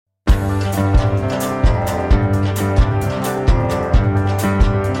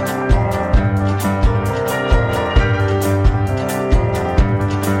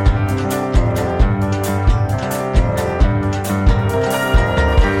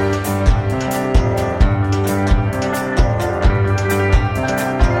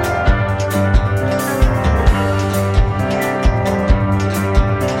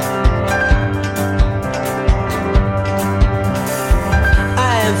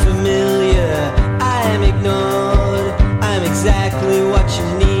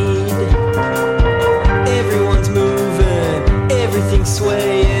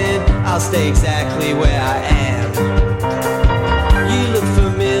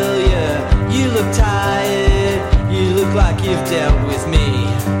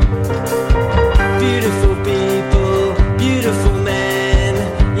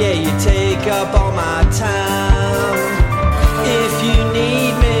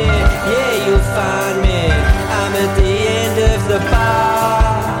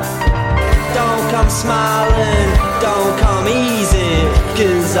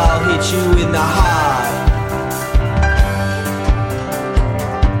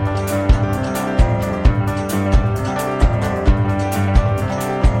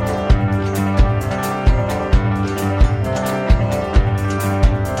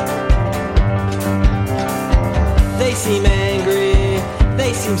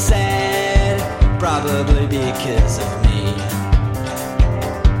seem sad, probably because of me.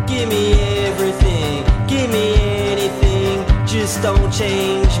 Give me everything, give me anything, just don't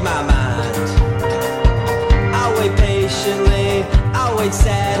change my mind. I'll wait patiently, I'll wait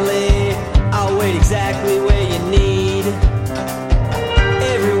sadly, I'll wait exactly where you need.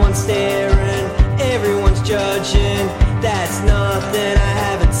 Everyone's staring, everyone's judging, that's nothing I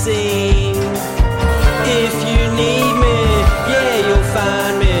haven't seen. If you need me, yeah, you'll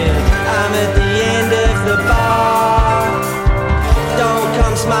find me. I'm at the end of the bar. Don't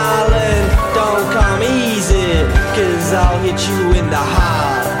come smiling, don't come easy, 'cause I'll hit you in the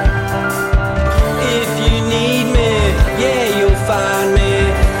heart. If you need me, yeah, you'll find me.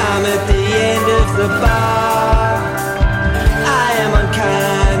 I'm at the end of the bar. I am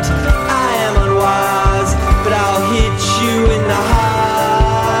unkind, I am unwise, but I'll hit you in the heart.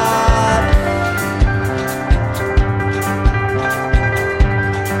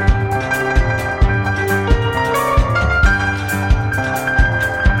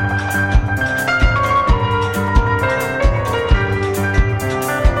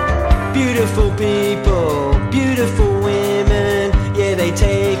 Beautiful people, beautiful women, yeah, they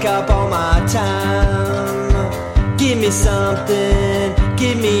take up all my time. Give me something,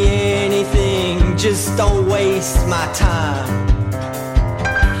 give me anything, just don't waste my time.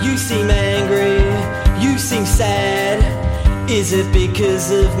 You seem angry, you seem sad, is it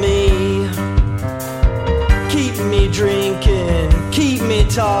because of me? Keep me drinking, keep me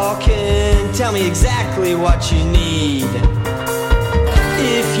talking, tell me exactly what you need.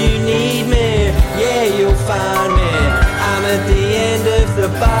 If you need me, yeah, you'll find me. I'm at the end of the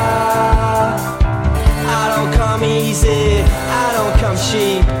bar. I don't come easy, I don't come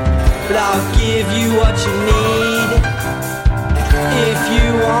cheap, but I'll give you what you need. If you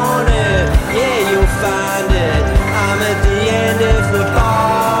want it, yeah,